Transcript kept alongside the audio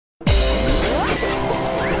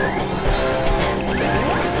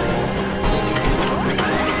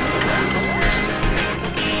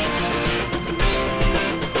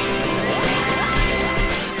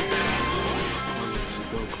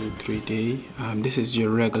This is your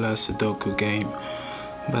regular Sudoku game,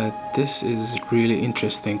 but this is really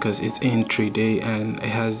interesting because it's in 3D and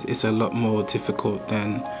it's a lot more difficult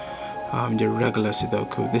than your regular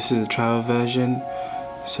Sudoku. This is a trial version,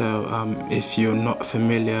 so if you're not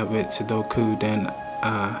familiar with Sudoku, then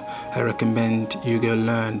I recommend you go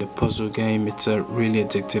learn the puzzle game. It's a really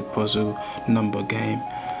addictive puzzle number game.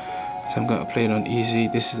 So I'm going to play it on easy.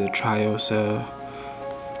 This is a trial, so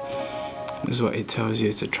this is what it tells you.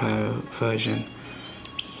 It's a trial version.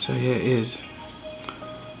 So here it is.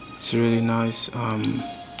 It's a really nice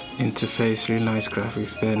interface, really nice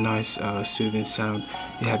graphics there, nice soothing sound.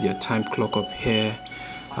 You have your time clock up here,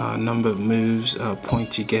 number of moves,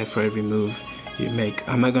 points you get for every move you make.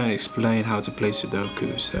 I'm not going to explain how to play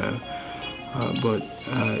Sudoku, so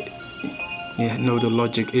yeah, no, the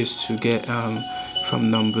logic is to get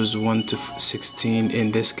from numbers 1 to 16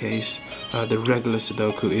 in this case. The regular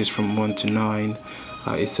Sudoku is from 1 to 9.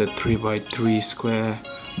 It's a 3x3 square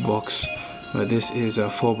box, but this is a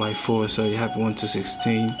 4x4, so you have 1 to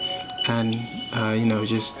 16, and you know,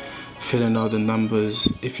 just fill in all the numbers.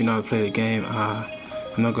 If you know how to play the game,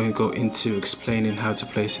 I'm not going to go into explaining how to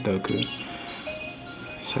play Sudoku,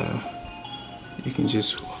 so you can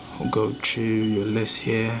just go through your list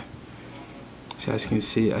here. So as you can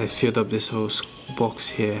see, I filled up this whole box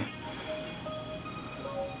here.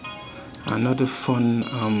 Another fun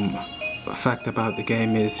fact about the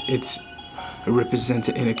game is it's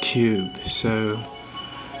represented in a cube. So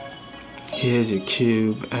here's your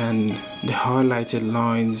cube, and the highlighted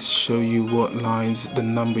lines show you what lines the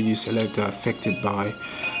number you select are affected by.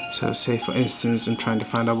 So say for instance, I'm trying to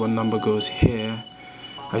find out what number goes here.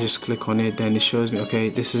 I just click on it, then it shows me, okay,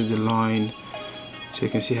 this is the line. So you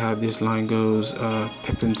can see how this line goes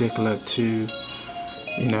perpendicular to,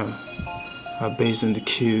 you know, based on the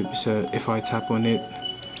cube. So if I tap on it,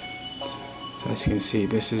 so as you can see,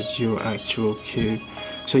 this is your actual cube.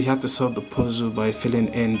 So you have to solve the puzzle by filling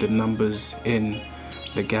in the numbers in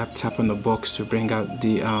the gap. Tap on the box to bring out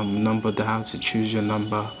the number, how to choose your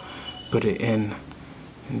number, put it in,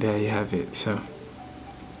 and there you have it. So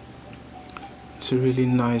it's a really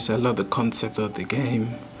nice, I love the concept of the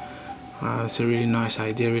game. It's a really nice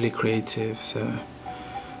idea, really creative. So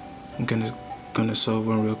I'm gonna solve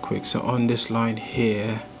one real quick. So on this line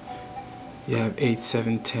here, you have 8,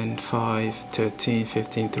 7, 10, 5, 13,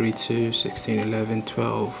 15, 3, 2, 16, 11,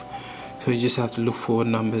 12. So you just have to look for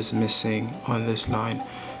numbers missing on this line.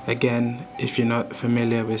 Again, if you're not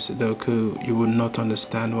familiar with Sudoku, you will not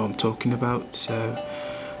understand what I'm talking about. So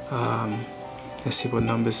let's see what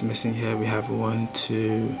numbers missing here. We have 1,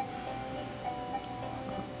 2.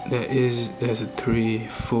 There's a 3,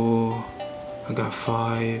 4. I got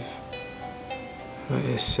 5. There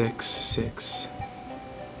is 6.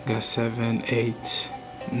 Got 7, 8,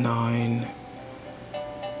 9,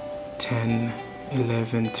 10,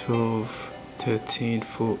 11, 12, 13,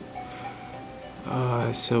 14.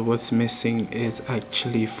 So what's missing is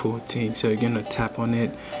actually 14. So you're gonna tap on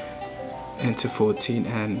it, enter 14,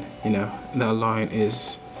 and you know that line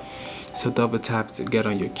is. So double tap to get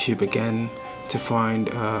on your cube again to find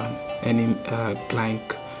any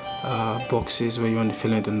blank boxes where you want to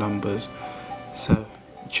fill in the numbers. So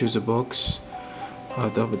choose a box.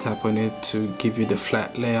 Double tap on it to give you the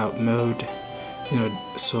flat layout mode, you know,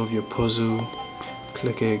 solve your puzzle.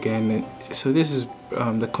 Click it again, and so this is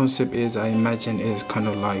the concept is, I imagine, is kind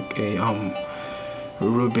of like a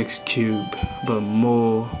Rubik's Cube, but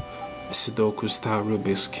more Sudoku style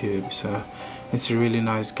Rubik's Cube. So it's a really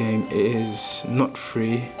nice game. It is not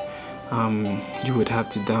free. You would have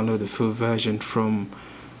to download the full version from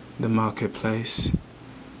the marketplace.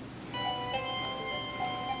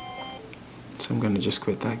 So I'm gonna just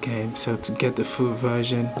quit that game. So to get the full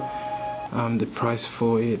version, the price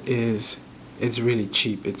for it is, it's really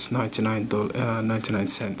cheap. It's 99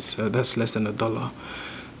 cents. So that's less than $1.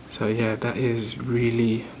 So yeah, that is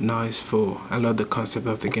really nice. I love the concept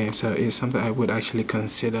of the game. So it's something I would actually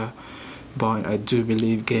consider buying. I do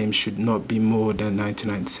believe games should not be more than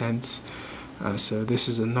 99 cents. So this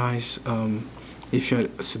is a nice, if you're a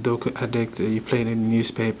Sudoku addict, you play it in the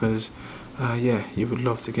newspapers, yeah, you would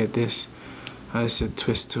love to get this. It's a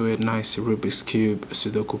twist to it, nice Rubik's Cube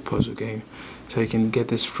Sudoku puzzle game. So you can get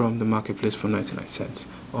this from the marketplace for 99 cents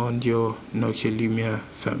on your Nokia Lumia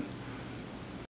phone.